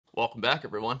Welcome back,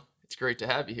 everyone. It's great to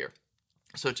have you here.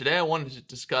 So today I wanted to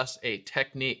discuss a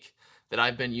technique that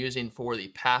I've been using for the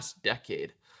past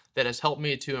decade that has helped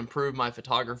me to improve my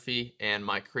photography and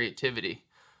my creativity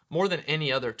more than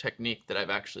any other technique that I've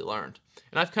actually learned.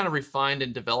 And I've kind of refined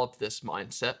and developed this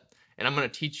mindset, and I'm going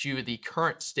to teach you the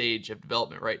current stage of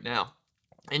development right now.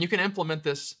 And you can implement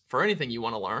this for anything you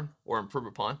want to learn or improve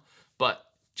upon, but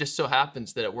just so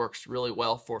happens that it works really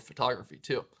well for photography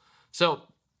too. So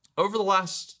over the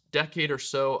last decade or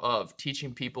so of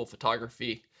teaching people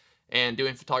photography and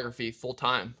doing photography full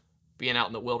time, being out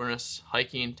in the wilderness,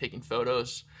 hiking, taking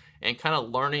photos, and kind of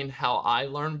learning how I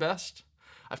learn best,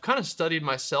 I've kind of studied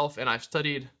myself and I've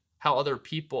studied how other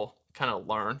people kind of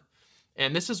learn.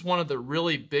 And this is one of the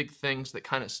really big things that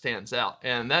kind of stands out.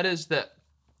 And that is that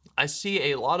I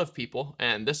see a lot of people,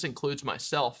 and this includes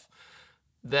myself,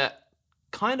 that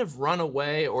kind of run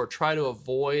away or try to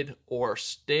avoid or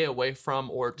stay away from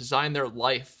or design their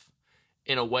life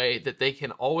in a way that they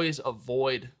can always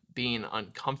avoid being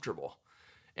uncomfortable.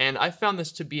 And I found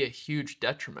this to be a huge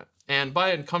detriment. And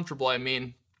by uncomfortable, I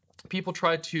mean people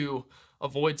try to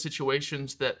avoid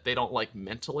situations that they don't like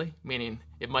mentally, meaning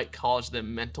it might cause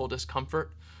them mental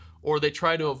discomfort, or they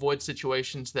try to avoid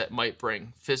situations that might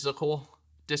bring physical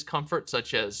discomfort,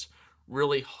 such as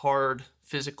really hard,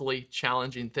 physically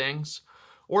challenging things,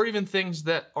 or even things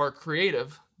that are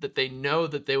creative that they know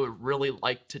that they would really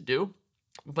like to do,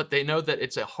 but they know that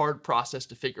it's a hard process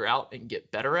to figure out and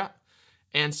get better at.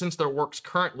 And since their work's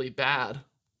currently bad,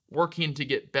 working to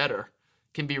get better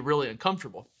can be really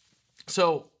uncomfortable.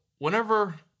 So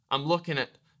whenever I'm looking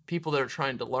at people that are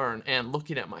trying to learn and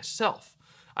looking at myself,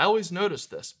 I always notice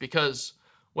this, because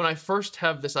when I first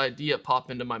have this idea pop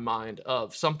into my mind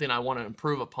of something I want to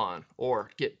improve upon or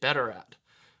get better at,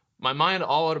 my mind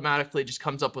automatically just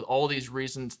comes up with all these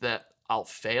reasons that I'll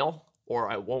fail or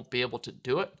I won't be able to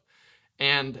do it.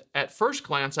 And at first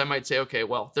glance, I might say, okay,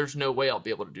 well, there's no way I'll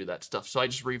be able to do that stuff. So I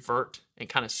just revert and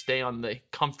kind of stay on the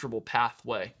comfortable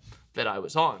pathway that I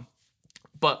was on.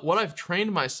 But what I've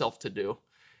trained myself to do,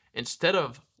 instead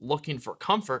of looking for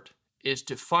comfort, is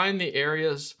to find the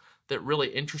areas that really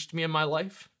interest me in my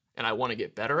life and I want to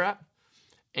get better at,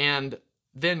 and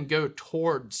then go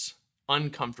towards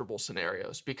uncomfortable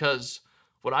scenarios. Because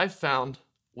what I've found,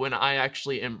 when I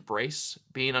actually embrace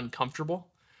being uncomfortable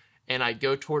and I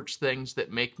go towards things that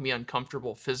make me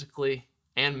uncomfortable physically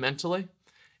and mentally,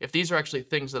 if these are actually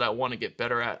things that I want to get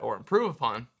better at or improve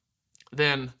upon,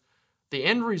 then the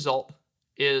end result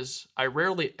is I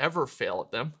rarely ever fail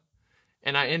at them.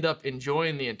 And I end up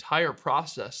enjoying the entire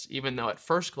process, even though at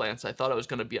first glance I thought it was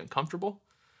going to be uncomfortable.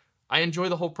 I enjoy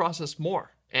the whole process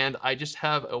more. And I just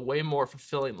have a way more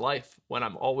fulfilling life when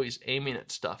I'm always aiming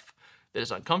at stuff that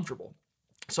is uncomfortable.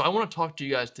 So I want to talk to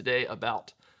you guys today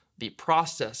about the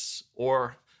process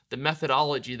or the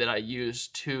methodology that I use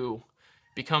to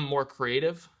become more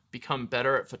creative, become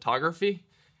better at photography,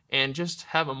 and just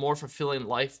have a more fulfilling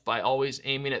life by always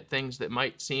aiming at things that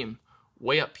might seem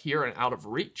way up here and out of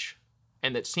reach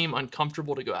and that seem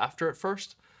uncomfortable to go after at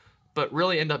first, but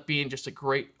really end up being just a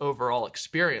great overall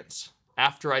experience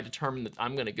after I determine that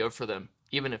I'm going to go for them,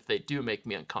 even if they do make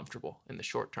me uncomfortable in the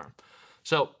short term.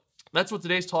 So that's what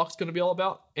today's talk is going to be all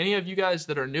about. Any of you guys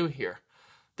that are new here,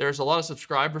 there's a lot of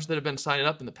subscribers that have been signing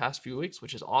up in the past few weeks,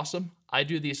 which is awesome. I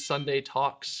do these Sunday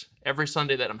talks every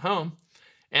Sunday that I'm home,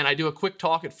 and I do a quick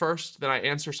talk at first, then I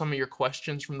answer some of your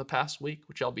questions from the past week,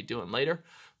 which I'll be doing later.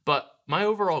 But my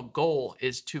overall goal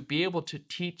is to be able to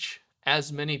teach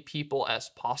as many people as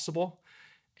possible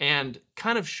and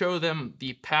kind of show them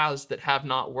the paths that have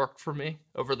not worked for me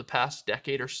over the past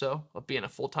decade or so of being a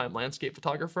full-time landscape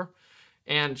photographer,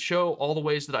 and show all the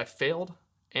ways that I failed.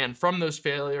 And from those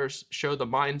failures, show the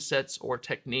mindsets or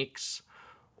techniques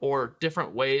or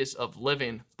different ways of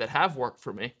living that have worked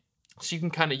for me. So you can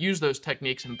kind of use those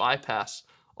techniques and bypass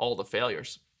all the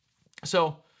failures.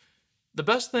 So the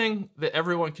best thing that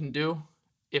everyone can do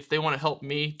if they want to help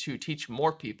me to teach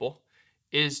more people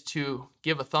is to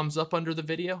give a thumbs up under the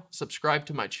video, subscribe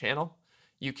to my channel.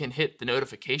 You can hit the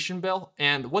notification bell.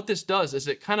 And what this does is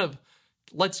it kind of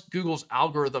lets Google's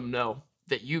algorithm know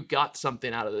that you got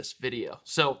something out of this video.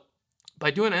 So by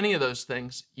doing any of those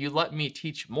things, you let me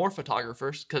teach more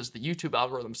photographers, because the YouTube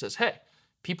algorithm says, hey,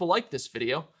 people like this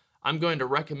video, I'm going to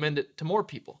recommend it to more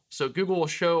people. So Google will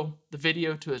show the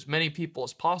video to as many people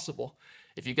as possible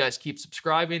if you guys keep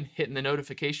subscribing, hitting the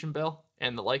notification bell,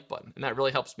 and the like button. And that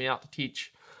really helps me out to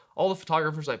teach all the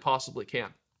photographers I possibly can.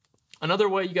 Another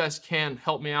way you guys can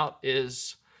help me out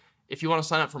is if you want to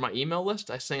sign up for my email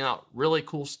list. I send out really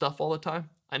cool stuff all the time.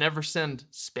 I never send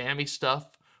spammy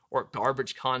stuff or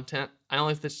garbage content. I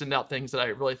only send out things that I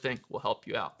really think will help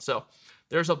you out. So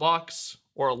there's a box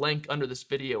or a link under this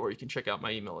video where you can check out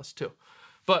my email list too.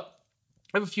 But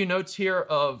I have a few notes here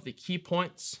of the key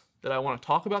points that I want to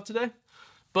talk about today.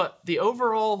 But the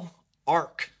overall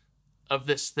arc of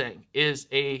this thing is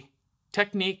a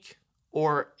technique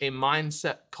or a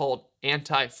mindset called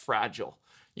anti-fragile.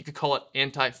 You could call it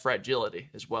anti-fragility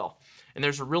as well. And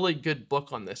there's a really good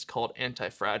book on this called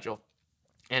Anti-Fragile.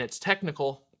 And it's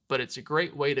technical, but it's a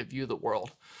great way to view the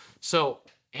world. So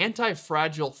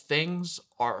anti-fragile things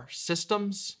are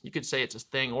systems. You could say it's a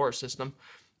thing or a system.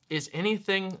 Is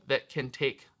anything that can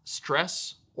take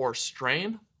stress or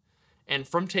strain. And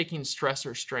from taking stress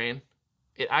or strain,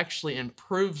 it actually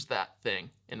improves that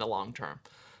thing in the long term.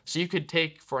 So you could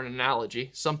take, for an analogy,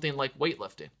 something like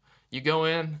weightlifting. You go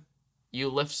in, you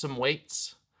lift some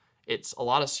weights. It's a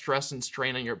lot of stress and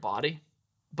strain on your body,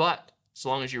 but as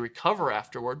long as you recover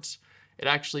afterwards, it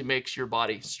actually makes your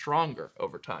body stronger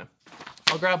over time.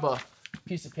 I'll grab a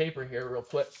piece of paper here real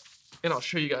quick, and I'll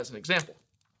show you guys an example.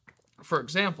 For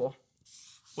example,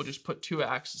 we'll just put two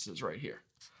axes right here.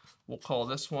 We'll call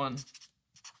this one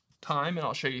time, and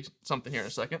I'll show you something here in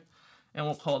a second. And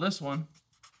we'll call this one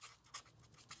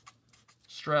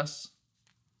stress,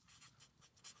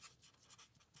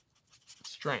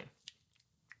 strain.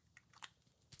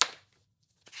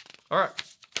 All right,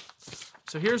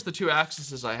 so here's the two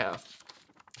axes I have.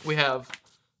 We have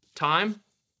time,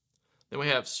 then we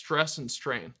have stress and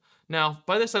strain. Now,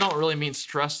 by this I don't really mean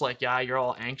stress like, yeah, you're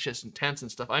all anxious and tense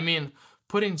and stuff. I mean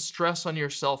putting stress on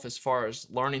yourself as far as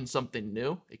learning something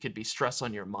new. It could be stress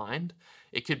on your mind.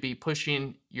 It could be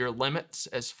pushing your limits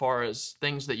as far as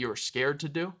things that you were scared to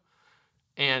do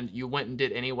and you went and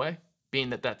did anyway, being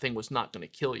that that thing was not going to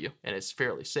kill you and it's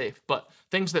fairly safe. But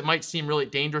things that might seem really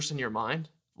dangerous in your mind,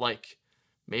 like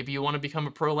maybe you want to become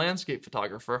a pro landscape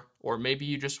photographer, or maybe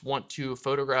you just want to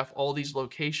photograph all these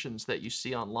locations that you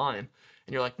see online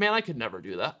and you're like, man, I could never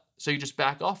do that. So you just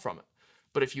back off from it.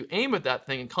 But if you aim at that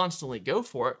thing and constantly go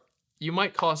for it, you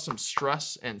might cause some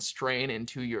stress and strain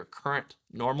into your current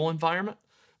normal environment,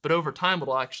 but over time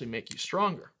it'll actually make you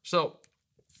stronger. So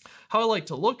how I like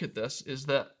to look at this is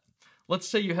that, let's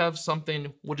say you have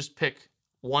something, we'll just pick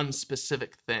one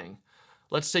specific thing.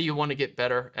 Let's say you want to get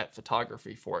better at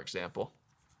photography, for example.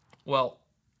 Well,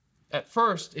 at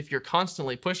first, if you're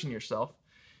constantly pushing yourself,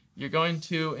 you're going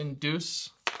to induce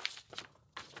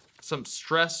some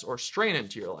stress or strain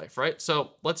into your life, right?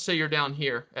 So let's say you're down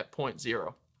here at point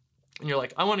 0 and you're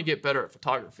like, I want to get better at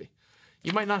photography.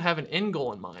 You might not have an end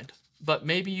goal in mind, but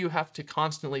maybe you have to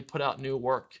constantly put out new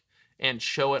work and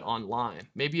show it online.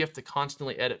 Maybe you have to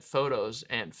constantly edit photos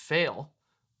and fail,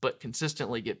 but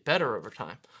consistently get better over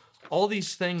time. All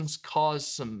these things cause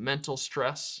some mental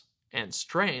stress and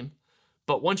strain,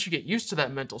 but once you get used to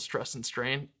that mental stress and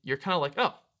strain, you're kind of like,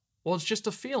 oh, well, it's just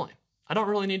a feeling. I don't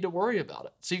really need to worry about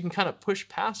it. So you can kind of push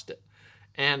past it.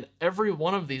 And every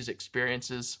one of these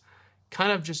experiences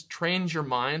kind of just trains your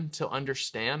mind to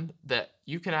understand that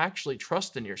you can actually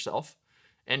trust in yourself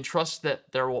and trust that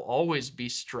there will always be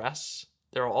stress,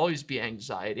 there will always be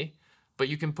anxiety, but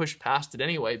you can push past it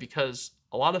anyway, because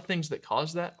a lot of things that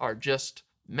cause that are just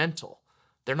mental.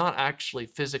 They're not actually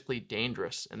physically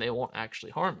dangerous and they won't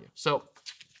actually harm you. So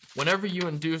whenever you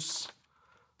induce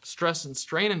stress and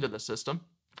strain into the system,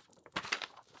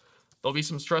 there'll be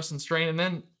some stress and strain, and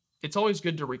then it's always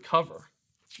good to recover,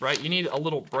 right? You need a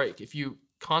little break. If you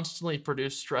constantly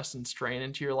produce stress and strain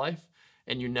into your life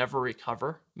and you never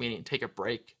recover, meaning take a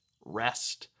break,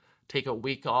 rest, take a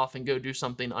week off and go do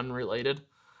something unrelated,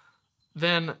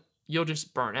 then you'll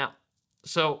just burn out.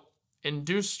 So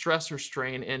induce stress or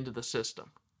strain into the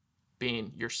system,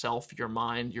 being yourself, your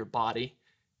mind, your body,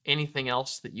 anything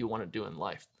else that you want to do in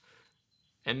life.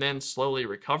 And then slowly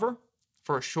recover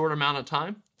for a short amount of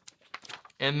time,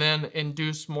 and then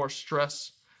induce more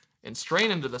stress and strain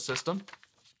into the system.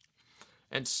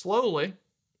 And slowly,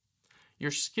 your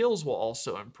skills will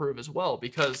also improve as well,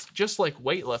 because just like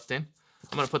weightlifting,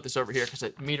 I'm going to put this over here because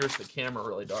it meters the camera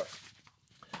really dark.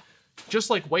 Just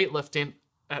like weightlifting,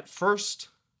 at first,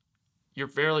 you're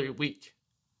fairly weak.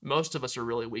 Most of us are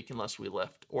really weak unless we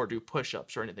lift or do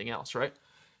push-ups or anything else, right?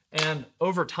 And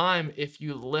over time, if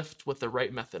you lift with the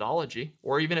right methodology,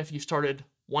 or even if you started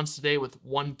once a day with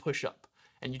one push-up,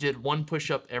 and you did one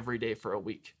push-up every day for a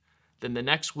week, then the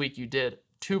next week you did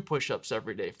 2 push-ups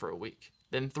every day for a week,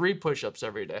 then 3 push-ups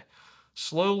every day.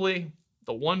 Slowly,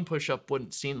 the one push-up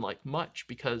wouldn't seem like much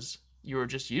because you were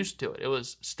just used to it. It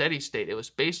was steady state, it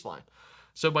was baseline.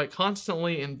 So by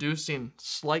constantly inducing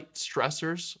slight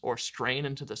stressors or strain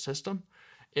into the system,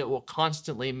 it will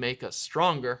constantly make us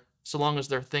stronger, so long as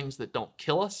they're things that don't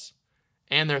kill us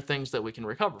and they're things that we can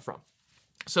recover from.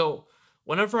 So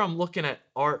whenever I'm looking at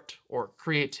art or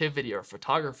creativity or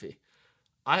photography,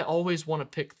 I always want to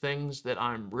pick things that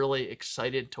I'm really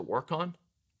excited to work on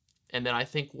and that I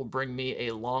think will bring me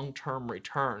a long-term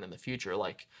return in the future.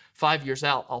 Like 5 years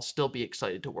out, I'll still be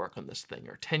excited to work on this thing,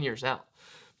 or 10 years out.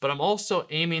 But I'm also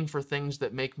aiming for things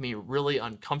that make me really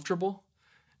uncomfortable,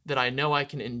 that I know I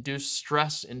can induce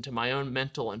stress into my own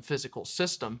mental and physical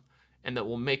system, and that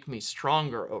will make me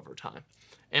stronger over time.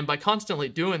 And by constantly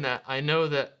doing that, I know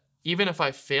that even if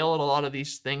I fail at a lot of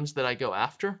these things that I go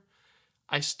after,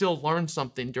 I still learned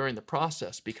something during the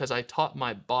process because I taught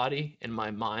my body and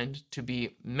my mind to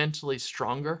be mentally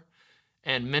stronger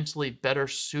and mentally better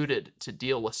suited to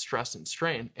deal with stress and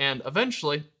strain. And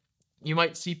eventually, you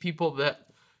might see people that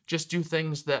just do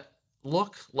things that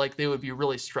look like they would be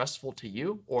really stressful to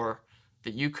you or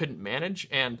that you couldn't manage.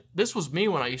 And this was me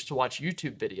when I used to watch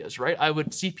YouTube videos, right? I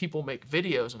would see people make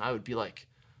videos and I would be like,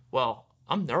 well,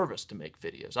 I'm nervous to make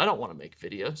videos. I don't want to make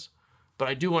videos, but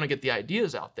I do want to get the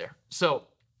ideas out there. So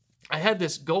I had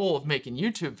this goal of making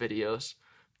YouTube videos,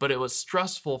 but it was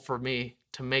stressful for me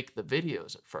to make the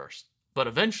videos at first. But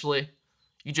eventually,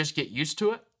 you just get used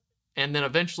to it, and then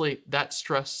eventually that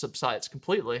stress subsides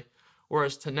completely.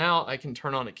 Whereas to now, I can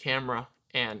turn on a camera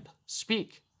and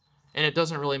speak, and it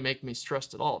doesn't really make me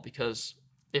stressed at all, because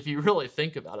if you really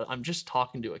think about it, I'm just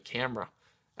talking to a camera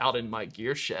out in my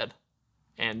gear shed,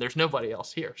 and there's nobody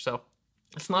else here. So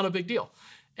it's not a big deal.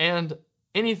 And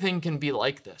anything can be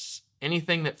like this.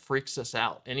 Anything that freaks us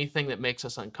out, anything that makes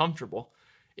us uncomfortable,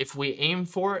 if we aim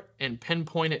for it and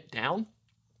pinpoint it down,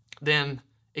 then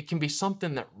it can be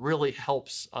something that really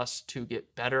helps us to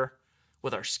get better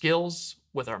with our skills,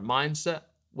 with our mindset,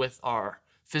 with our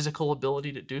physical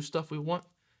ability to do stuff we want,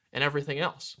 and everything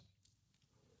else.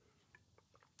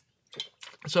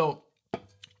 So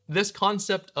this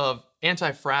concept of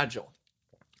anti-fragile,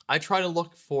 I try to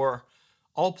look for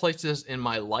all places in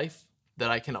my life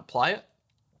that I can apply it.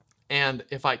 And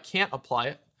if I can't apply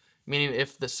it, meaning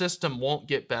if the system won't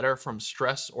get better from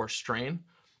stress or strain,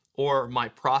 or my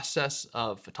process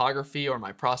of photography or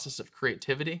my process of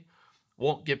creativity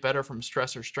won't get better from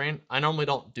stress or strain, I normally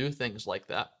don't do things like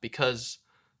that, because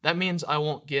that means I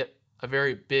won't get a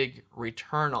very big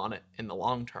return on it in the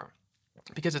long term,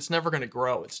 because it's never going to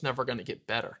grow, it's never going to get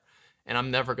better, and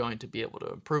I'm never going to be able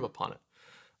to improve upon it.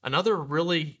 Another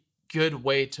really good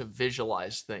way to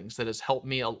visualize things that has helped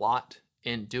me a lot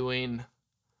in doing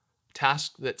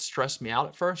tasks that stress me out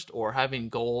at first, or having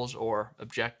goals or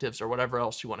objectives or whatever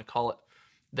else you want to call it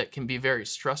that can be very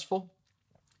stressful,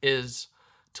 is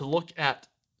to look at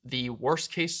the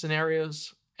worst case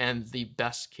scenarios and the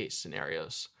best case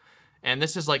scenarios. And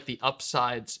this is like the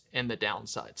upsides and the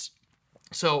downsides.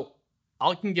 So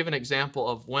I can give an example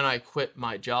of when I quit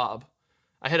my job.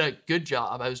 I had a good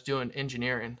job. I was doing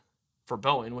engineering for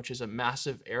Boeing, which is a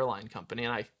massive airline company,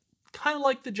 and I kind of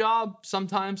liked the job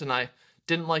sometimes and I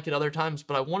didn't like it other times,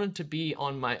 but I wanted to be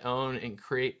on my own and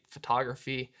create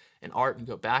photography and art and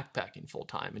go backpacking full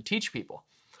time and teach people.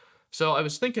 So I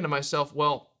was thinking to myself,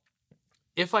 well,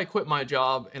 if I quit my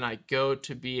job and I go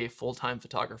to be a full-time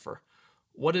photographer,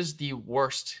 what is the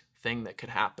worst thing that could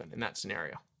happen in that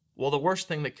scenario? Well, the worst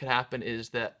thing that could happen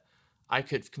is that I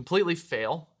could completely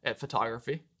fail at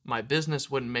photography, my business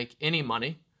wouldn't make any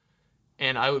money,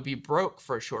 and I would be broke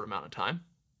for a short amount of time.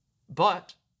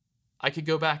 But I could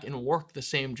go back and work the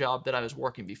same job that I was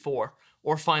working before,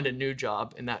 or find a new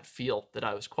job in that field that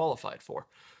I was qualified for.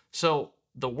 So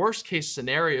the worst case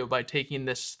scenario, by taking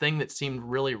this thing that seemed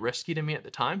really risky to me at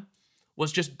the time,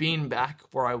 was just being back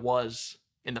where I was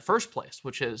in the first place,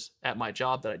 which is at my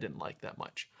job that I didn't like that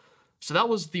much. So that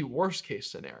was the worst case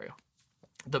scenario.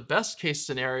 The best case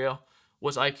scenario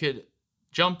was I could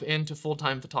jump into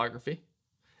full-time photography.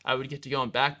 I would get to go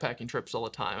on backpacking trips all the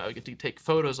time. I would get to take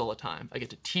photos all the time. I get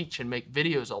to teach and make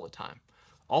videos all the time.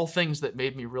 All things that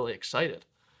made me really excited.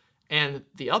 And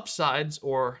the upsides,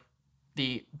 or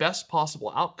the best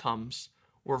possible outcomes,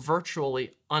 were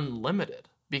virtually unlimited,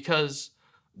 because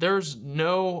there's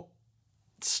no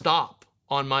stop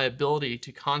on my ability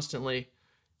to constantly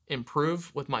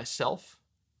improve with myself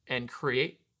and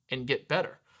create and get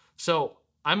better. So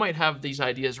I might have these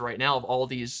ideas right now of all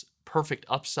these perfect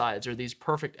upsides or these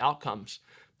perfect outcomes.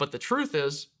 But the truth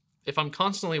is, if I'm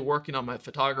constantly working on my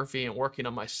photography and working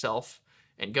on myself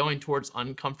and going towards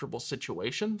uncomfortable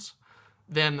situations,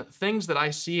 then things that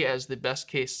I see as the best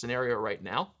case scenario right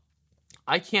now,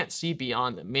 I can't see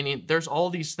beyond them. Meaning there's all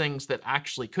these things that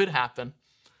actually could happen.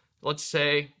 Let's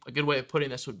say a good way of putting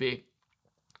this would be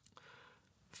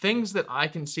things that I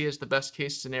can see as the best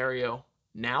case scenario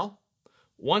now.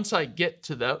 Once I get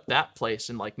to that place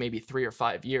in like maybe 3 or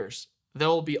 5 years,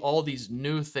 there'll be all these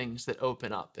new things that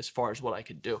open up as far as what I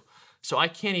could do. So I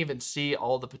can't even see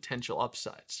all the potential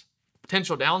upsides.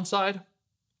 Potential downside,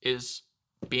 is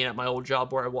being at my old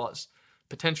job where I was.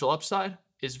 Potential upside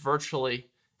is virtually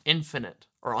infinite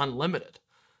or unlimited.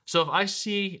 So if I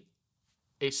see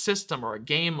a system or a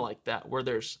game like that where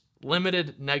there's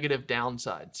limited negative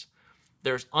downsides,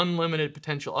 there's unlimited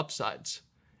potential upsides,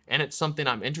 and it's something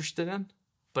I'm interested in,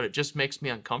 but it just makes me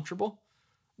uncomfortable,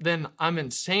 then I'm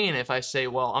insane if I say,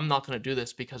 well, I'm not going to do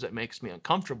this because it makes me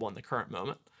uncomfortable in the current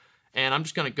moment, and I'm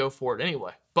just going to go for it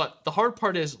anyway. But the hard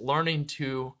part is learning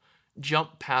to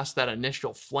jump past that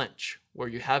initial flinch where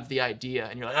you have the idea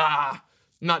and you're like, I'm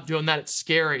not doing that. It's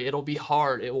scary. It'll be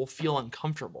hard. It will feel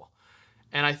uncomfortable.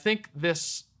 And I think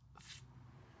this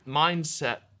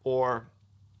mindset or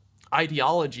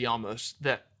ideology almost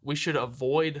that we should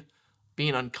avoid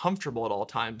being uncomfortable at all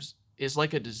times is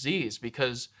like a disease,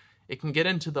 because it can get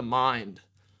into the mind,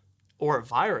 or a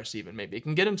virus even maybe. It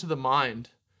can get into the mind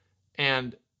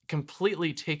and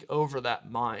completely take over that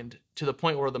mind to the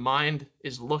point where the mind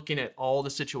is looking at all the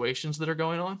situations that are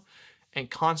going on and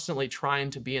constantly trying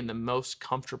to be in the most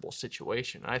comfortable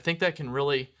situation. And I think that can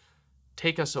really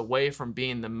take us away from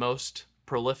being the most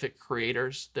prolific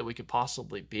creators that we could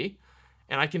possibly be.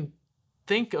 And I can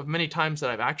think of many times that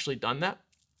I've actually done that,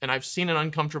 and I've seen an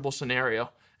uncomfortable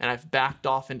scenario and I've backed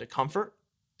off into comfort.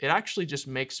 It actually just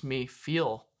makes me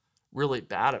feel really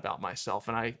bad about myself,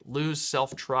 and I lose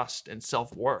self-trust and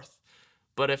self-worth.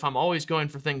 But if I'm always going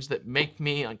for things that make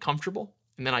me uncomfortable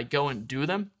and then I go and do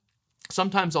them,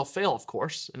 sometimes I'll fail, of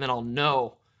course, and then I'll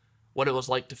know what it was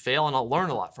like to fail and I'll learn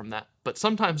a lot from that. But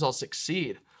sometimes I'll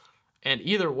succeed. And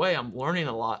either way, I'm learning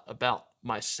a lot about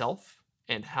myself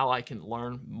and how I can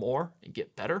learn more and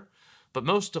get better. But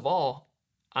most of all,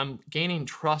 I'm gaining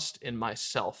trust in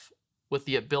myself with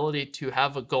the ability to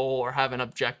have a goal or have an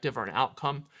objective or an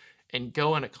outcome and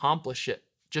go and accomplish it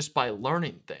just by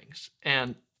learning things.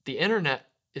 And the internet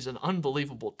is an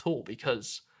unbelievable tool,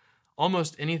 because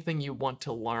almost anything you want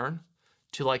to learn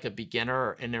to like a beginner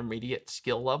or intermediate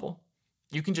skill level,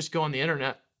 you can just go on the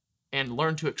internet and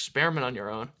learn to experiment on your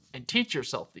own and teach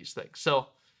yourself these things. So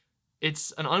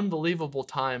it's an unbelievable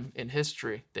time in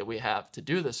history that we have to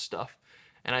do this stuff.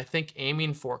 And I think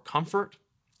aiming for comfort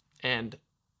and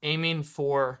aiming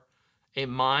for a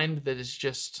mind that is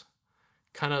just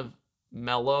kind of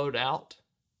mellowed out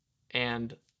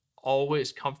and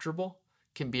always comfortable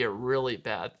can be a really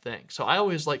bad thing. So I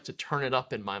always like to turn it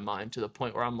up in my mind to the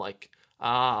point where I'm like,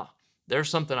 there's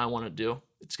something I want to do.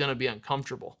 It's going to be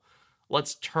uncomfortable.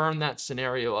 Let's turn that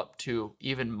scenario up to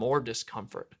even more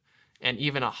discomfort and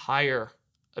even a higher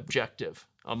objective,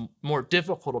 a more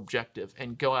difficult objective,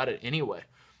 and go at it anyway.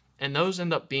 And those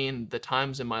end up being the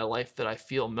times in my life that I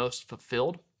feel most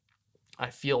fulfilled. I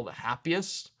feel the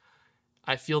happiest.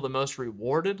 I feel the most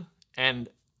rewarded. And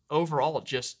overall,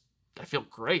 just I feel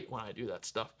great when I do that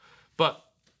stuff. But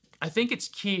I think it's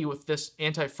key with this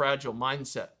anti-fragile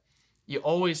mindset. You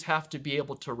always have to be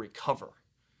able to recover.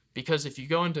 Because if you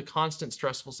go into constant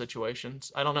stressful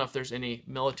situations, I don't know if there's any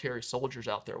military soldiers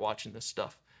out there watching this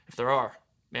stuff. If there are,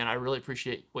 man, I really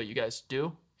appreciate what you guys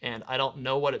do. And I don't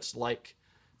know what it's like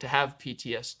to have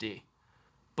PTSD.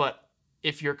 But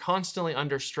if you're constantly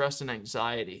under stress and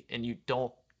anxiety and you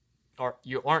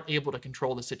aren't able to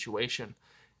control the situation,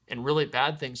 and really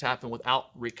bad things happen without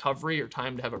recovery or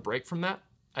time to have a break from that,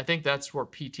 I think that's where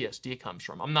PTSD comes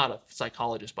from. I'm not a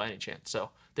psychologist by any chance, so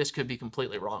this could be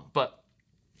completely wrong. But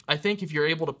I think if you're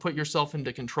able to put yourself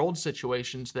into controlled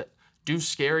situations that do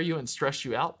scare you and stress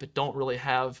you out, but don't really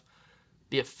have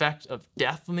the effect of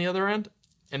death on the other end,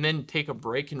 and then take a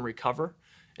break and recover,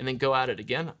 and then go at it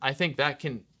again, I think that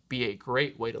can be a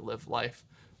great way to live life.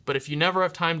 But if you never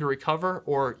have time to recover,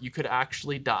 or you could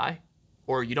actually die,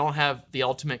 or you don't have the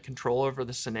ultimate control over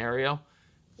the scenario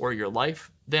or your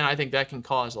life, then I think that can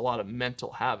cause a lot of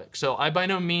mental havoc. So I by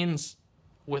no means,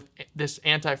 with this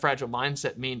anti-fragile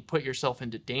mindset, mean put yourself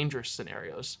into dangerous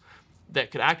scenarios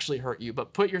that could actually hurt you,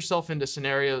 but put yourself into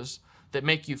scenarios that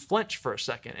make you flinch for a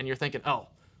second and you're thinking, oh,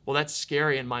 well, that's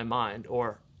scary in my mind,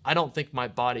 or I don't think my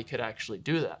body could actually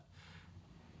do that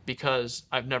because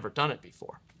I've never done it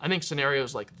before. I think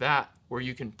scenarios like that, where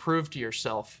you can prove to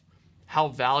yourself how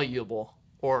valuable,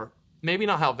 or maybe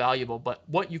not how valuable, but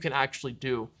what you can actually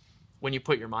do when you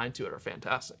put your mind to it, are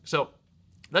fantastic. So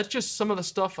that's just some of the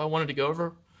stuff I wanted to go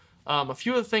over. A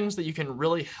few of the things that you can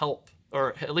really help,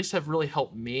 or at least have really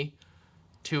helped me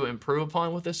to improve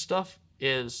upon with this stuff,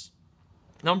 is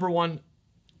number one,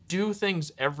 do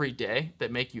things every day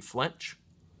that make you flinch.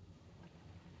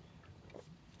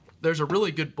 There's a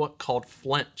really good book called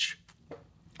Flinch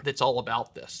that's all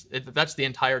about this. That's the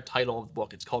entire title of the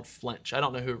book. It's called Flinch. I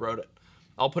don't know who wrote it.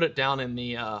 I'll put it down in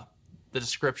the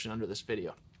description under this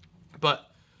video. But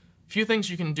few things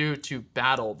you can do to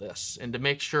battle this and to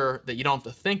make sure that you don't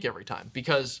have to think every time.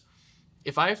 Because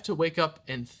if I have to wake up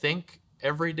and think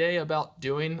every day about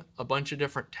doing a bunch of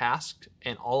different tasks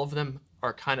and all of them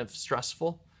are kind of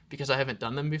stressful because I haven't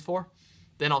done them before,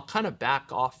 then I'll kind of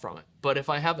back off from it. But if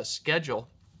I have a schedule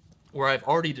where I've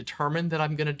already determined that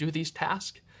I'm going to do these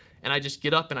tasks and I just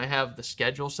get up and I have the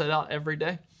schedule set out every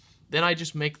day, then I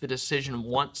just make the decision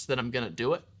once that I'm going to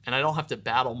do it, and I don't have to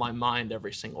battle my mind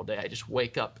every single day. I just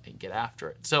wake up and get after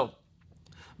it. So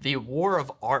The War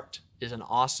of Art is an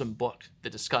awesome book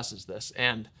that discusses this,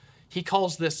 and he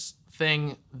calls this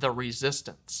thing the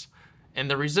resistance. And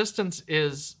the resistance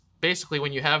is basically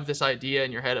when you have this idea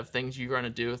in your head of things you're going to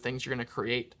do, things you're going to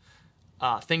create,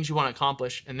 things you want to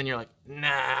accomplish, and then you're like,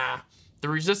 nah. The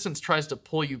resistance tries to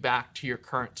pull you back to your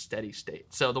current steady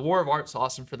state. So the War of Art's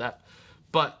awesome for that.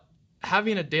 But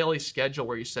having a daily schedule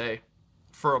where you say,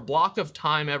 for a block of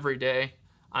time every day,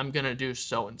 I'm going to do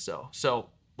so-and-so. So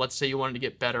let's say you wanted to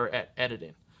get better at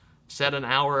editing. Set an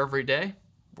hour every day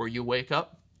where you wake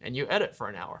up and you edit for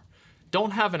an hour.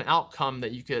 Don't have an outcome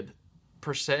that you could,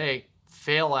 per se,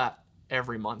 fail at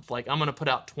every month. Like, I'm going to put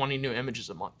out 20 new images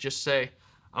a month. Just say,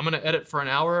 I'm going to edit for an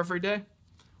hour every day.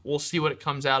 We'll see what it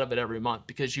comes out of it every month,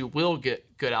 because you will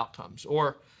get good outcomes.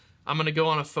 Or I'm going to go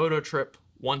on a photo trip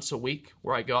once a week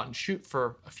where I go out and shoot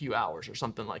for a few hours or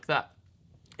something like that.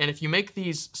 And if you make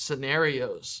these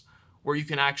scenarios where you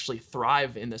can actually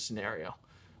thrive in the scenario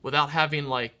without having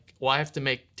like, well, I have to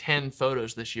make 10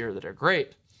 photos this year that are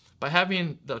great, by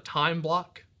having the time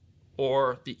block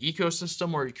or the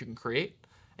ecosystem where you can create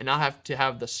and not have to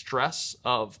have the stress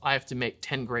of I have to make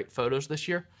 10 great photos this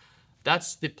year,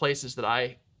 that's the places that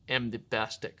I am the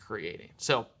best at creating.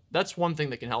 So that's one thing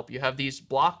that can help. You have these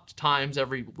blocked times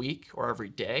every week or every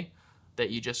day that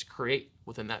you just create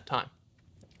within that time.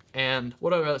 And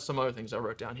what are some other things I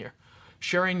wrote down here?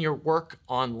 Sharing your work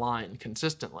online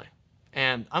consistently.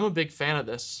 And I'm a big fan of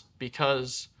this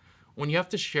because when you have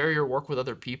to share your work with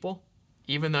other people,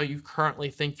 even though you currently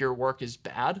think your work is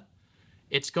bad,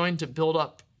 it's going to build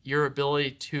up your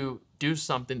ability to do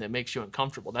something that makes you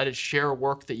uncomfortable. That is, share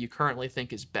work that you currently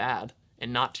think is bad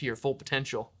and not to your full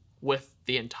potential with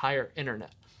the entire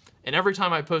internet. And every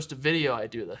time I post a video, I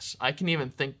do this. I can even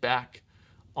think back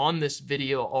on this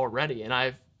video already, and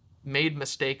I've made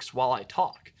mistakes while I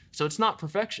talk. So it's not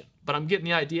perfection, but I'm getting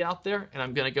the idea out there, and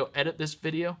I'm gonna go edit this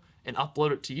video and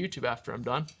upload it to YouTube after I'm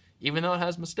done, even though it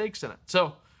has mistakes in it.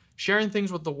 So sharing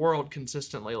things with the world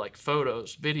consistently, like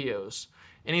photos, videos,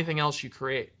 anything else you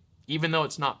create, even though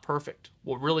it's not perfect,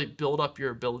 will really build up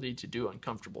your ability to do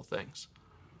uncomfortable things.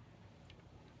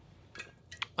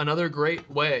 Another great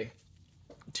way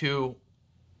to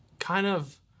kind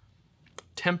of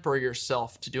temper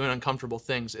yourself to doing uncomfortable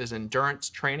things is endurance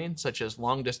training, such as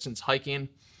long distance hiking,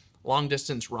 long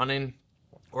distance running,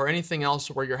 or anything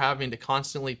else where you're having to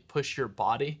constantly push your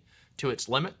body to its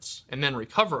limits and then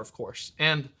recover, of course.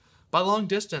 And by long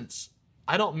distance,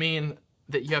 I don't mean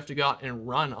that you have to go out and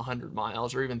run 100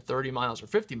 miles or even 30 miles or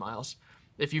 50 miles.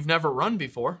 If you've never run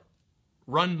before,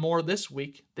 run more this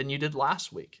week than you did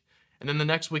last week. And then the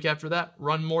next week after that,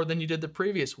 run more than you did the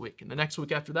previous week. And the next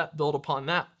week after that, build upon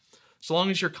that. So long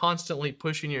as you're constantly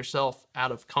pushing yourself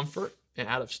out of comfort and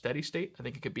out of steady state, I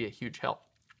think it could be a huge help.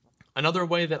 Another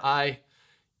way that I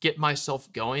get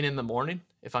myself going in the morning,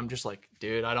 if I'm just like,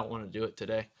 dude, I don't want to do it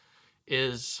today,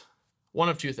 is one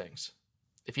of two things.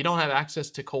 If you don't have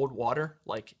access to cold water,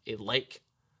 like a lake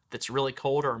that's really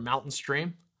cold or a mountain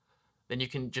stream, then you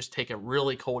can just take a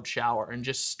really cold shower and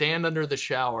just stand under the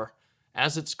shower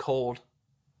as it's cold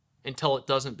until it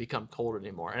doesn't become cold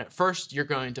anymore. And at first you're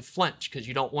going to flinch because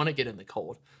you don't want to get in the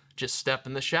cold. Just step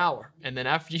in the shower. And then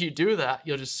after you do that,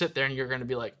 you'll just sit there and you're going to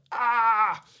be like,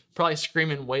 ah, probably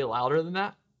screaming way louder than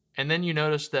that. And then you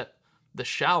notice that the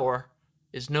shower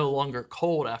is no longer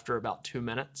cold after about 2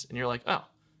 minutes. And you're like, oh,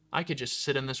 I could just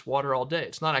sit in this water all day.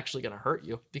 It's not actually going to hurt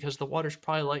you because the water's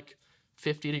probably like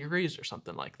 50 degrees or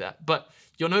something like that. But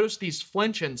you'll notice these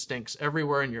flinch instincts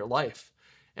everywhere in your life.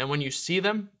 And when you see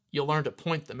them, you'll learn to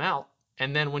point them out.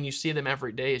 And then when you see them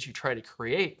every day as you try to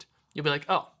create, you'll be like,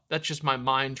 oh, that's just my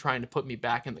mind trying to put me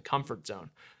back in the comfort zone.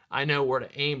 I know where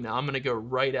to aim now. I'm going to go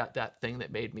right at that thing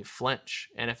that made me flinch.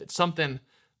 And if it's something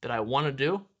that I want to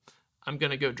do, I'm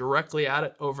going to go directly at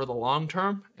it over the long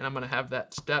term. And I'm going to have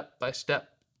that step-by-step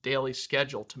daily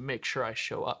schedule to make sure I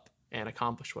show up and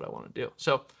accomplish what I want to do.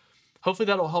 So hopefully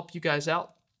that'll help you guys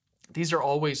out. These are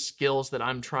always skills that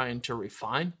I'm trying to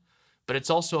refine, but it's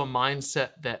also a mindset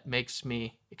that makes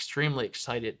me extremely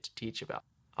excited to teach about.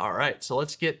 All right, so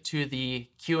let's get to the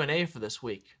Q&A for this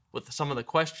week with some of the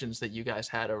questions that you guys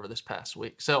had over this past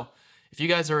week. So if you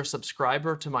guys are a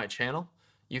subscriber to my channel,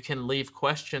 you can leave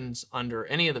questions under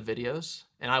any of the videos,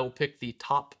 and I will pick the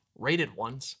top rated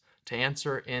ones to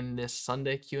answer in this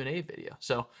Sunday Q&A video.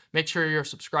 So make sure you're a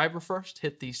subscriber first,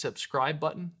 hit the subscribe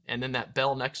button and then that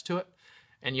bell next to it,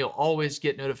 and you'll always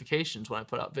get notifications when I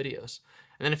put out videos.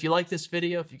 And then if you like this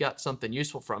video, if you got something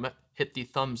useful from it, hit the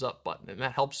thumbs up button, and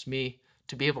that helps me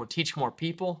to be able to teach more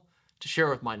people, to share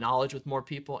with my knowledge with more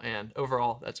people, and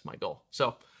overall, that's my goal.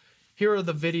 So here are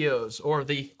the videos, or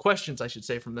the questions I should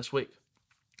say, from this week.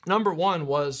 Number one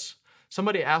was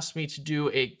somebody asked me to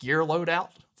do a gear loadout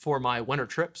for my winter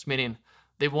trips, meaning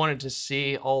they wanted to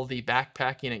see all the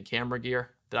backpacking and camera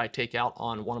gear that I take out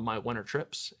on one of my winter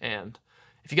trips. And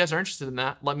if you guys are interested in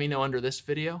that, let me know under this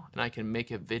video and I can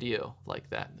make a video like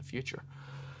that in the future.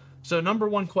 So number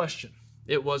one question,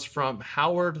 it was from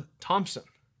Howard Thompson.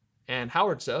 And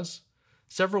Howard says,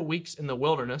 several weeks in the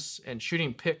wilderness and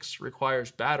shooting pics requires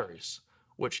batteries,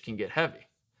 which can get heavy.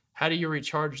 How do you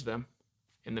recharge them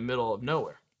in the middle of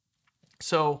nowhere?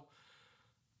 So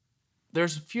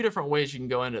there's a few different ways you can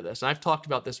go into this. And I've talked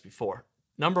about this before.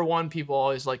 Number one, people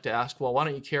always like to ask, well, why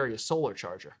don't you carry a solar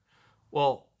charger?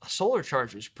 Well, a solar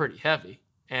charger is pretty heavy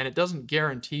and it doesn't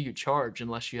guarantee you charge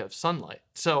unless you have sunlight.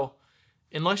 So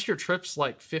unless your trip's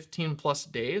like 15 plus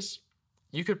days,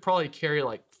 you could probably carry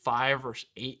like 5 or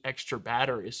 8 extra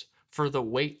batteries for the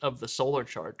weight of the solar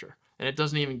charger. And it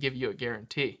doesn't even give you a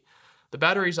guarantee. The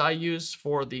batteries I use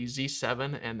for the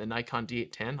Z7 and the Nikon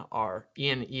D810 are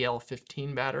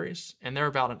EL15 batteries, and they're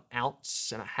about 1.5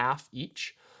 ounces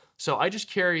each. So I just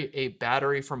carry a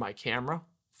battery for my camera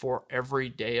for every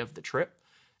day of the trip.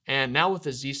 And now with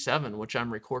the Z7, which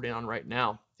I'm recording on right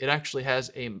now, it actually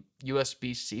has a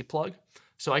USB-C plug,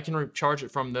 so I can recharge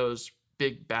it from those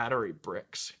big battery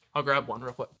bricks. I'll grab one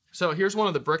real quick. So here's one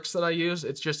of the bricks that I use.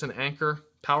 It's just an Anker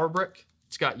power brick.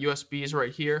 It's got USBs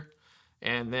right here,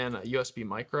 and then a USB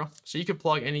micro. So you can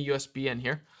plug any USB in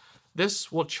here.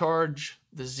 This will charge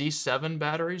the Z7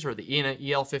 batteries, or the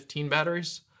EL15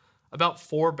 batteries. About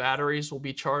 4 batteries will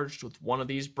be charged with one of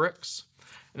these bricks.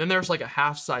 And then there's like a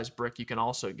half-size brick you can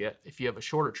also get if you have a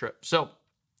shorter trip. So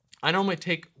I normally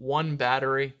take 1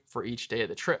 battery for each day of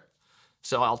the trip.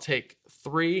 So I'll take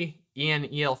 3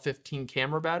 EL15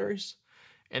 camera batteries,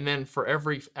 and then for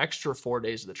every extra 4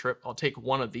 days of the trip, I'll take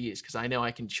one of these because I know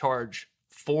I can charge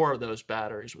 4 of those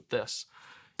batteries with this.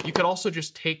 You could also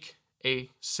just take a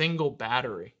single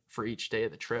battery for each day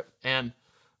of the trip. And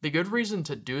the good reason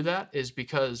to do that is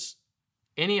because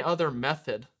any other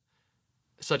method,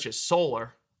 such as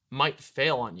solar, might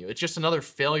fail on you. It's just another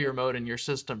failure mode in your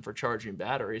system for charging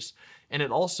batteries. And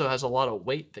it also has a lot of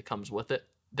weight that comes with it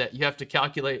that you have to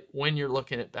calculate when you're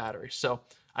looking at batteries. So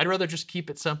I'd rather just keep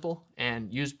it simple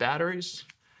and use batteries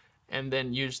and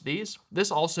then use these.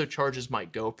 This also charges my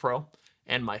GoPro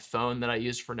and my phone that I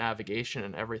use for navigation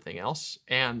and everything else.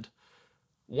 And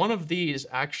one of these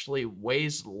actually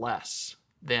weighs less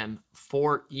than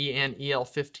 4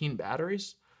 EL15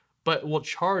 batteries, but will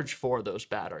charge 4 of those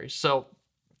batteries. So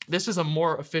this is a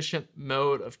more efficient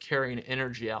mode of carrying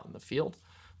energy out in the field,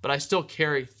 but I still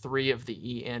carry 3 of the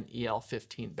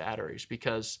EL15 batteries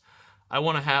because I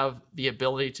want to have the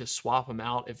ability to swap them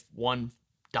out if one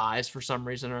dies for some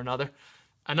reason or another.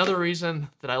 Another reason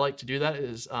that I like to do that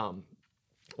is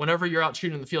whenever you're out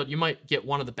shooting in the field, you might get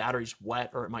one of the batteries wet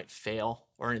or it might fail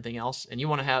or anything else, and you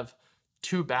want to have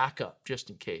 2 backup just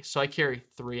in case. So I carry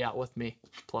 3 out with me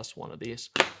plus one of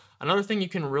these. Another thing you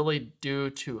can really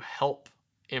do to help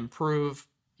improve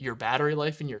your battery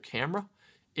life in your camera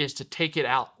is to take it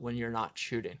out when you're not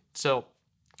shooting. So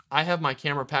I have my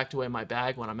camera packed away in my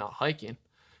bag when I'm out hiking,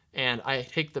 and I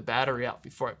take the battery out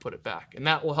before I put it back, and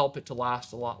that will help it to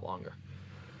last a lot longer.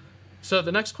 So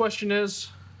the next question is,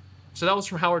 so that was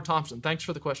from Howard Thompson. Thanks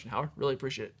for the question, Howard. Really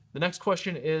appreciate it. The next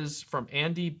question is from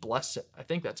Andy Blessett. I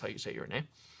think that's how you say your name.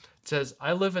 It says,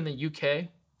 I live in the UK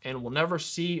and will never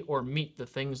see or meet the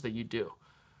things that you do.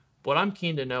 What I'm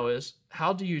keen to know is,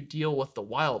 how do you deal with the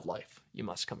wildlife you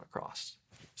must come across?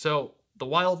 So the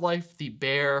wildlife, the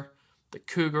bear, the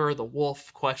cougar, the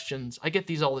wolf questions, I get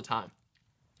these all the time.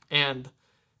 And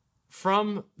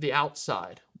from the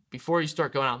outside, before you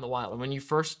start going out in the wild, and when you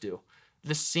first do,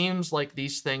 this seems like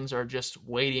these things are just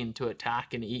waiting to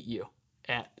attack and eat you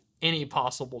at any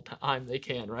possible time they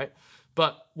can, right?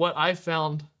 But what I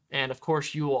found, and of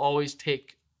course you will always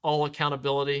take all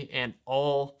accountability and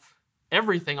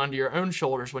everything onto your own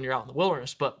shoulders when you're out in the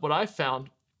wilderness, but what I found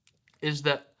is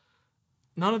that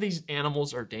none of these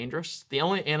animals are dangerous. The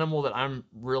only animal that I'm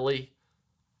really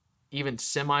even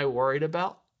semi-worried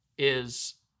about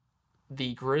is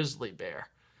the grizzly bear.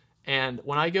 And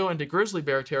when I go into grizzly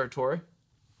bear territory,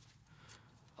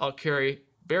 I'll carry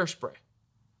bear spray.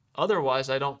 Otherwise,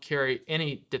 I don't carry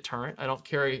any deterrent. I don't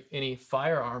carry any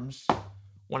firearms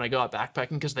when I go out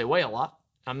backpacking because they weigh a lot.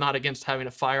 I'm not against having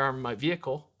a firearm in my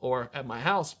vehicle or at my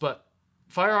house, but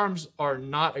firearms are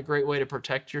not a great way to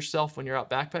protect yourself when you're out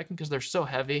backpacking because they're so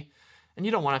heavy and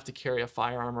you don't want to have to carry a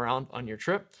firearm around on your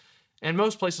trip. And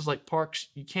most places like parks,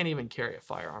 you can't even carry a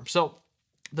firearm. So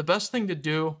the best thing to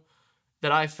do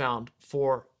that I found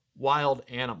for wild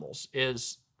animals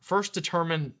is first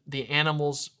determine the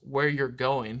animals where you're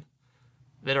going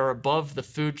that are above the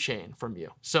food chain from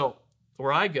you. So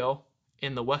where I go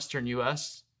in the western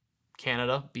US,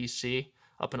 Canada, BC,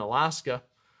 up in Alaska,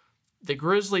 the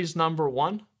grizzly's number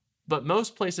one, but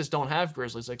most places don't have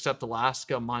grizzlies except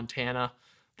Alaska, Montana.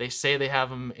 They say they have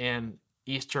them in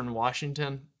eastern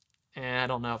Washington, and I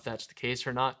don't know if that's the case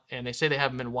or not. And they say they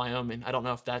have them in Wyoming. I don't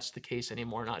know if that's the case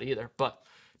anymore or not either. But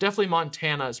definitely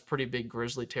Montana is pretty big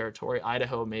grizzly territory.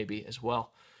 Idaho maybe as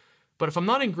well. But if I'm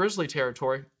not in grizzly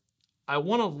territory, I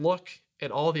want to look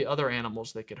at all the other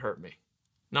animals that could hurt me.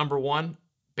 Number one,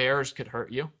 bears could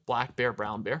hurt you. Black bear,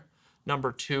 brown bear.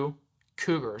 Number two,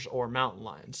 cougars or mountain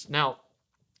lions. Now,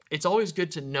 it's always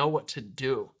good to know what to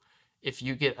do if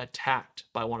you get attacked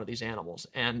by one of these animals.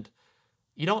 And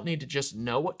you don't need to just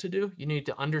know what to do. You need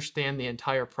to understand the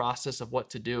entire process of what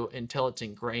to do until it's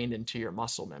ingrained into your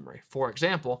muscle memory. For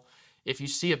example, if you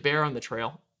see a bear on the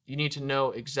trail, you need to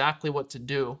know exactly what to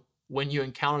do when you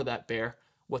encounter that bear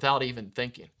without even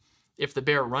thinking. If the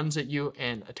bear runs at you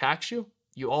and attacks you,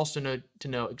 you also need to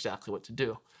know exactly what to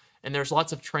do. And there's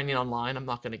lots of training online. I'm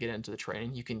not going to get into the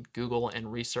training. You can Google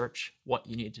and research what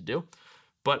you need to do.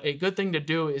 But a good thing to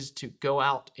do is to go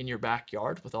out in your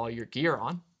backyard with all your gear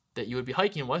on that you would be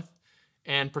hiking with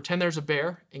and pretend there's a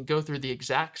bear and go through the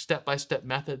exact step-by-step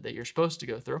method that you're supposed to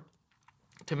go through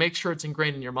to make sure it's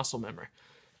ingrained in your muscle memory.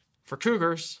 For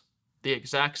cougars, the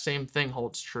exact same thing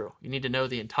holds true. You need to know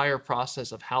the entire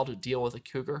process of how to deal with a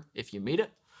cougar if you meet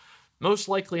it. Most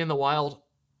likely in the wild,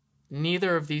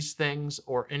 neither of these things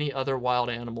or any other wild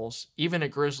animals, even a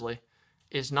grizzly,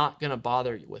 is not going to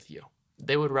bother with you.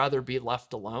 They would rather be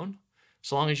left alone.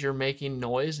 So long as you're making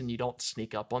noise and you don't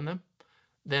sneak up on them,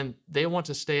 then they want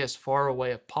to stay as far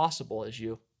away as possible as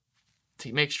you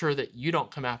to make sure that you don't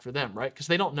come after them, right? Because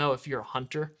they don't know if you're a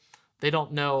hunter. They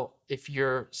don't know if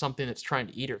you're something that's trying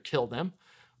to eat or kill them.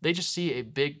 They just see a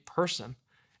big person.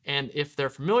 And if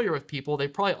they're familiar with people, they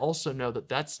probably also know that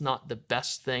that's not the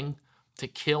best thing to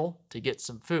kill to get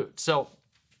some food. So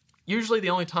usually the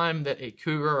only time that a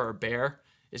cougar or a bear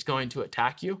is going to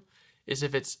attack you is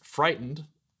if it's frightened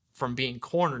from being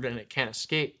cornered and it can't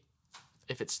escape.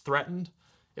 If it's threatened,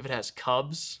 if it has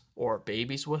cubs or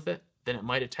babies with it, then it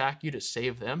might attack you to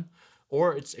save them.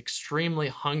 Or it's extremely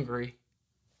hungry,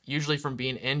 usually from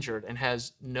being injured, and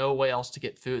has no way else to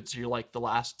get food, so you're like the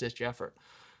last-ditch effort.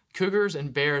 Cougars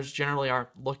and bears generally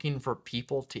aren't looking for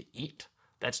people to eat.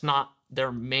 That's not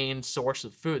their main source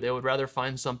of food. They would rather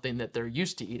find something that they're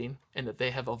used to eating and that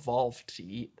they have evolved to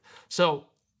eat. So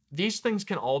these things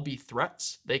can all be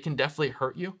threats. They can definitely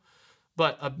hurt you,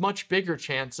 but a much bigger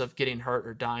chance of getting hurt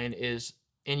or dying is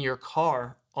in your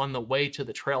car on the way to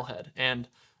the trailhead. And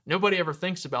nobody ever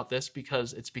thinks about this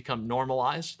because it's become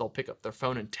normalized. They'll pick up their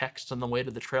phone and text on the way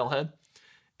to the trailhead.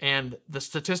 And the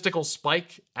statistical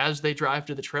spike as they drive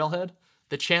to the trailhead,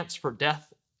 the chance for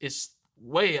death is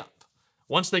way up.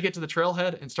 Once they get to the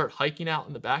trailhead and start hiking out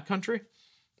in the backcountry,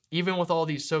 even with all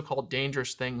these so-called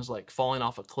dangerous things like falling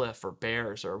off a cliff or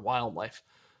bears or wildlife,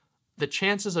 the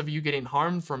chances of you getting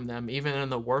harmed from them, even in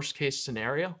the worst case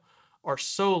scenario, are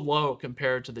so low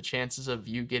compared to the chances of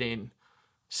you getting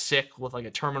sick with like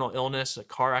a terminal illness, a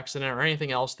car accident, or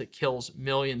anything else that kills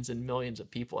millions and millions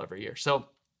of people every year. So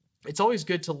it's always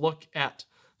good to look at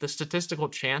the statistical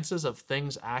chances of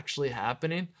things actually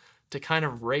happening to kind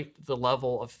of rate the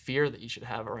level of fear that you should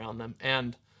have around them.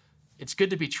 And it's good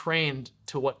to be trained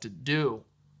to what to do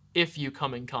if you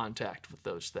come in contact with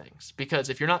those things. Because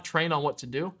if you're not trained on what to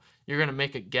do, you're going to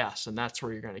make a guess, and that's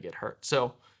where you're going to get hurt.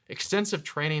 So extensive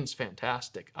training is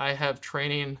fantastic. I have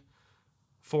training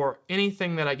for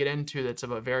anything that I get into that's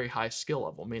of a very high skill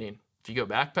level, meaning if you go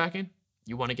backpacking,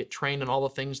 you want to get trained in all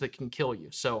the things that can kill you.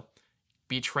 So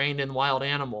be trained in wild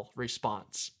animal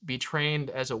response. Be trained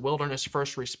as a wilderness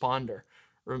first responder,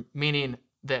 meaning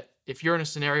that if you're in a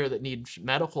scenario that needs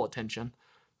medical attention,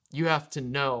 you have to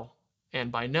know,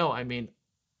 and by know, I mean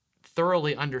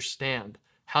thoroughly understand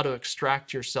how to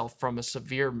extract yourself from a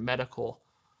severe medical,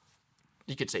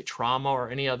 you could say trauma or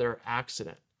any other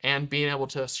accident, and being able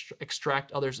to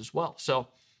extract others as well. So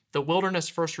the wilderness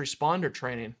first responder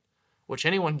training, which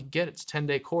anyone can get, it's a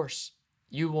 10-day course,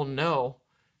 you will know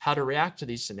how to react to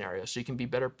these scenarios so you can be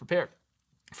better prepared.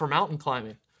 For mountain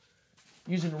climbing,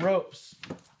 using ropes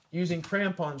using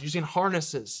crampons, using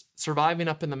harnesses, surviving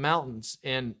up in the mountains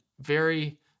in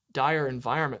very dire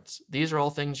environments. These are all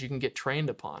things you can get trained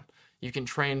upon. You can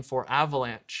train for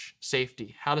avalanche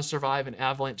safety, how to survive in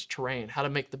avalanche terrain, how to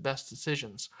make the best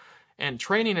decisions. And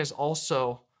training is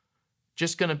also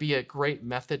just going to be a great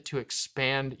method to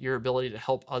expand your ability to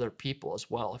help other people as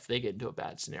well if they get into a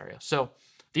bad scenario. So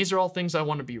these are all things I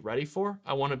want to be ready for.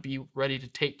 I want to be ready to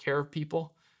take care of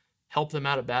people, help them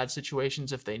out of bad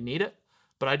situations if they need it.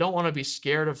 But I don't want to be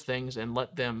scared of things and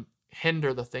let them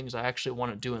hinder the things I actually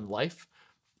want to do in life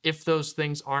if those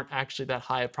things aren't actually that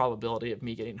high a probability of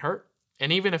me getting hurt.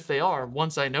 And even if they are,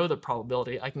 once I know the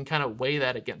probability, I can kind of weigh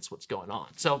that against what's going on.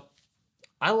 So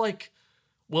I like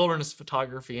wilderness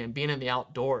photography and being in the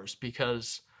outdoors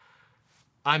because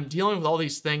I'm dealing with all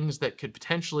these things that could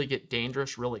potentially get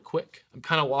dangerous really quick. I'm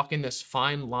kind of walking this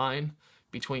fine line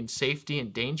between safety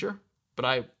and danger, but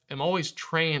I am always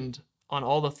trained on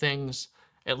all the things,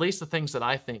 at least the things that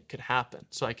I think could happen,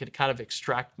 so I could kind of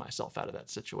extract myself out of that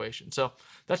situation. So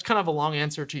that's kind of a long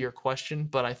answer to your question,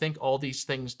 but I think all these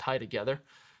things tie together.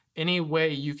 Any way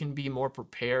you can be more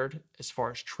prepared as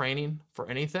far as training for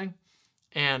anything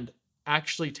and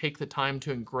actually take the time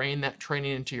to ingrain that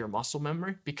training into your muscle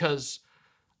memory, because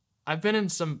I've been in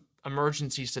some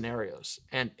emergency scenarios,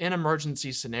 and in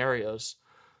emergency scenarios,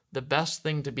 the best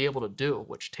thing to be able to do,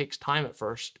 which takes time at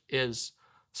first, is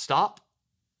stop,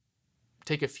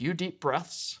 take a few deep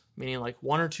breaths, meaning like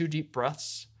 1 or 2 deep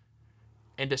breaths,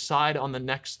 and decide on the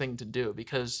next thing to do.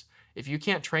 Because if you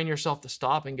can't train yourself to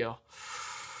stop and go,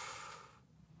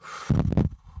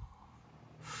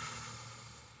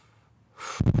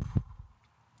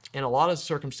 in a lot of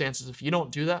circumstances, if you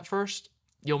don't do that first,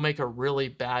 you'll make a really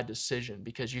bad decision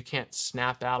because you can't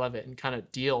snap out of it and kind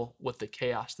of deal with the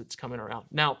chaos that's coming around.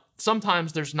 Now,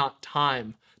 sometimes there's not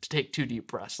time to take 2 deep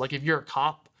breaths. Like if you're a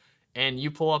cop and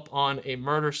you pull up on a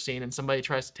murder scene and somebody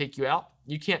tries to take you out,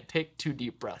 you can't take 2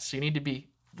 deep breaths. So you need to be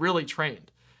really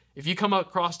trained. If you come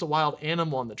across a wild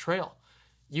animal on the trail,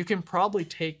 you can probably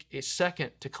take a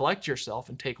second to collect yourself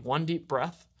and take 1 deep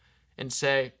breath and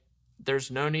say,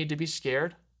 there's no need to be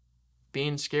scared.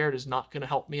 Being scared is not going to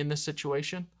help me in this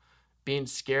situation. Being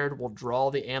scared will draw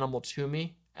the animal to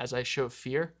me as I show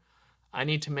fear. I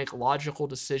need to make logical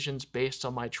decisions based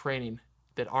on my training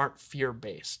that aren't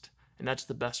fear-based. And that's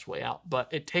the best way out. But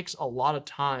it takes a lot of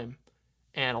time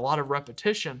and a lot of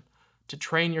repetition to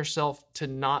train yourself to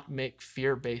not make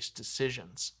fear-based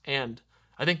decisions. And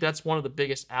I think that's one of the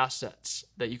biggest assets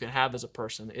that you can have as a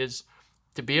person, is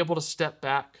to be able to step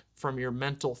back from your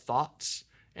mental thoughts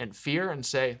and fear and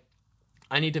say,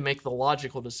 I need to make the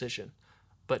logical decision,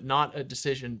 but not a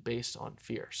decision based on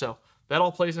fear. So that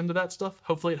all plays into that stuff.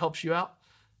 Hopefully it helps you out.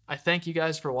 I thank you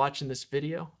guys for watching this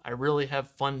video. I really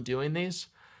have fun doing these.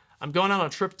 I'm going on a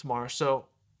trip tomorrow, so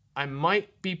I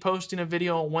might be posting a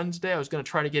video on Wednesday. I was going to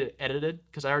try to get it edited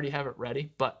because I already have it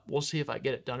ready, but we'll see if I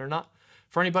get it done or not.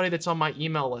 For anybody that's on my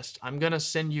email list, I'm going to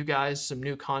send you guys some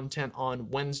new content on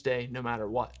Wednesday no matter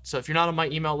what. So if you're not on my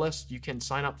email list, you can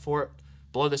sign up for it.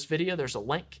 Below this video, there's a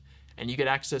link, and you get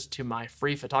access to my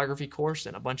free photography course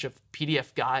and a bunch of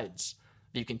PDF guides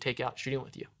that you can take out shooting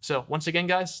with you. So once again,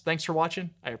 guys, thanks for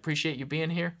watching. I appreciate you being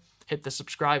here. Hit the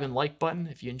subscribe and like button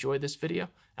if you enjoyed this video.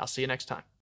 I'll see you next time.